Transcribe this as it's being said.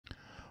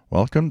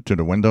Welcome to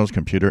the Windows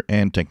Computer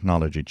and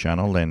Technology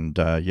channel. And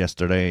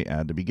yesterday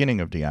at the beginning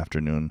of the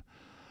afternoon,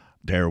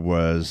 there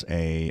was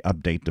a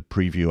update, the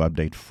preview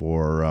update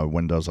for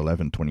Windows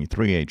 11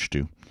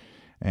 23H2.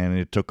 And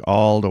it took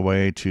all the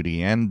way to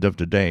the end of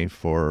the day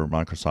for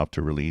Microsoft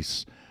to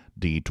release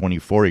the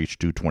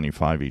 24H2,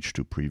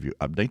 25H2 preview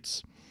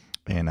updates.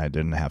 And I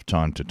didn't have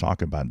time to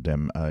talk about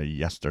them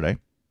yesterday.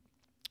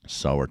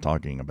 So we're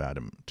talking about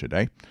them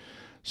today.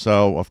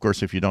 So, of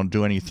course, if you don't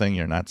do anything,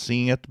 you're not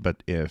seeing it.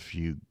 But if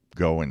you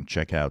go and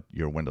check out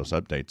your Windows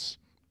updates,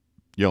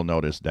 you'll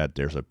notice that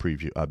there's a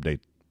preview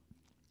update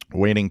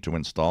waiting to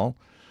install.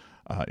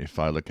 If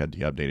I look at the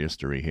update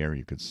history here,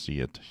 you could see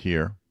it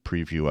here.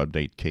 Preview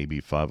update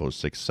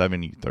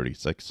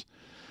KB5067036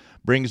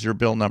 brings your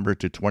build number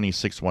to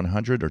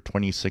 26100 or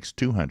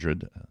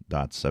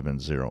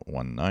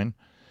 26200.7019.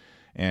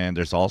 And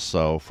there's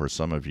also, for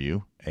some of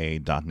you, a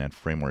 .NET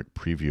Framework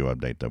preview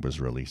update that was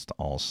released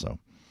also.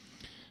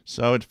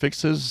 So it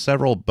fixes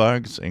several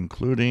bugs,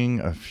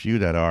 including a few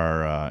that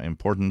are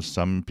important.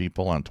 Some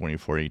people on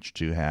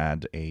 24H2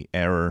 had an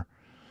error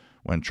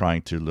when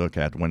trying to look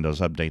at Windows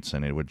updates,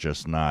 and it would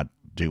just not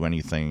do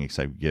anything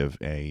except give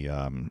a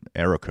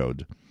error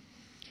code.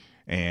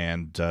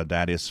 And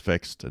that is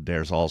fixed.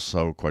 There's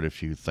also quite a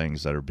few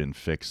things that have been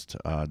fixed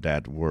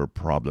that were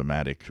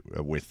problematic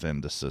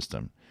within the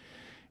system.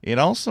 It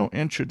also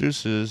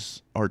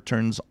introduces or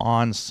turns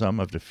on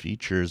some of the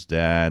features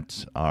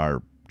that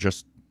are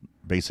just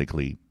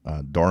basically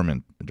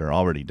dormant. They're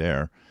already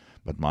there,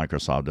 but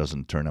Microsoft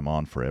doesn't turn them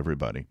on for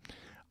everybody.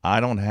 I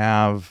don't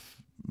have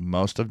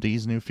most of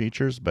these new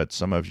features, but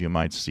some of you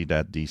might see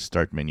that the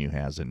Start menu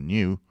has a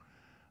new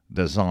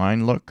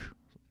design look.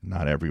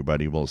 Not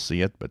everybody will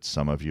see it, but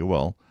some of you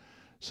will.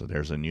 So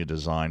there's a new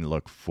design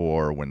look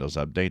for Windows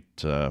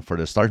Update, for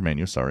the Start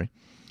menu, sorry.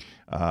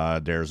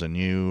 There's a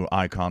new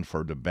icon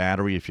for the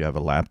battery if you have a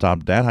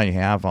laptop. That I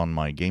have on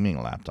my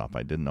gaming laptop.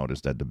 I did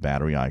notice that the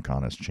battery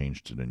icon has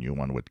changed to the new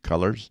one with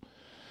colors.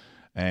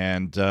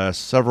 And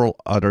several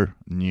other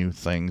new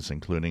things,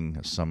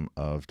 including some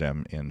of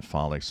them in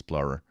File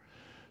Explorer.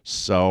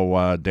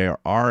 So there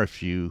are a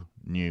few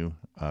new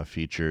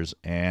features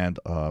and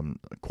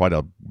quite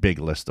a big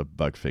list of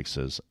bug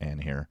fixes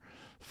in here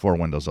for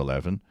Windows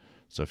 11.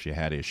 So if you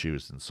had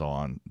issues and so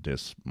on,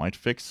 this might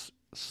fix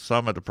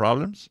some of the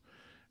problems.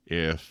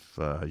 If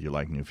you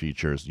like new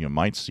features, you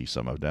might see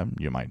some of them.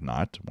 You might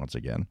not, once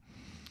again,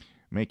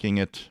 making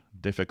it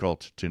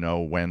difficult to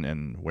know when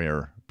and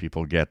where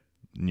people get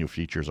new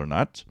features or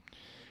not.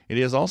 It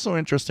is also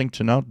interesting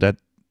to note that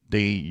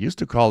they used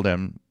to call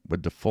them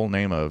with the full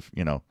name of,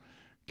 you know,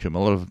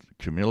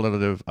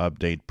 cumulative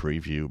update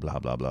preview, blah,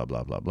 blah, blah,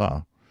 blah, blah,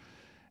 blah.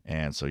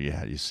 And so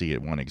you see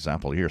it, one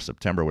example here.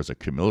 September was a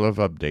cumulative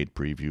update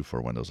preview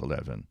for Windows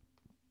 11.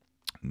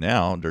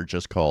 Now they're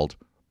just called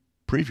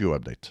preview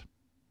update.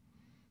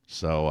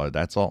 So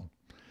that's all.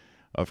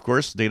 Of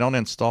course, they don't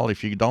install.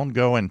 If you don't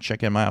go and check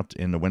them out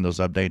in the Windows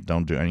Update,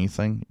 don't do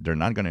anything. They're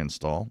not going to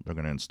install. They're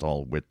going to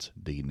install with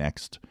the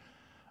next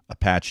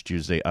Patch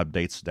Tuesday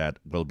updates that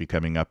will be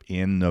coming up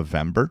in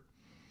November.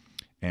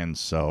 And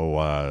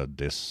so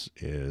this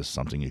is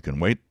something you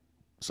can wait.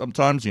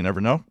 Sometimes, you never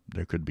know.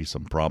 There could be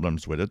some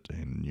problems with it,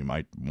 and you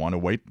might want to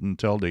wait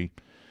until they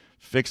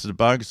fix the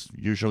bugs,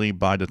 usually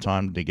by the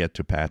time they get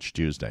to Patch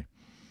Tuesday.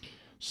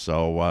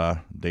 So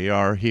they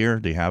are here,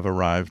 they have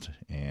arrived,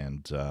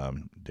 and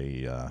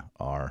they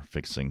are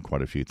fixing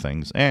quite a few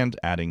things and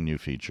adding new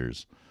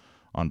features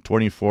on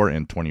 24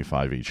 and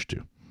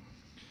 25H2.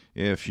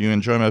 If you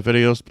enjoy my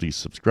videos, please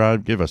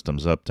subscribe, give us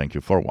thumbs up. Thank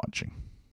you for watching.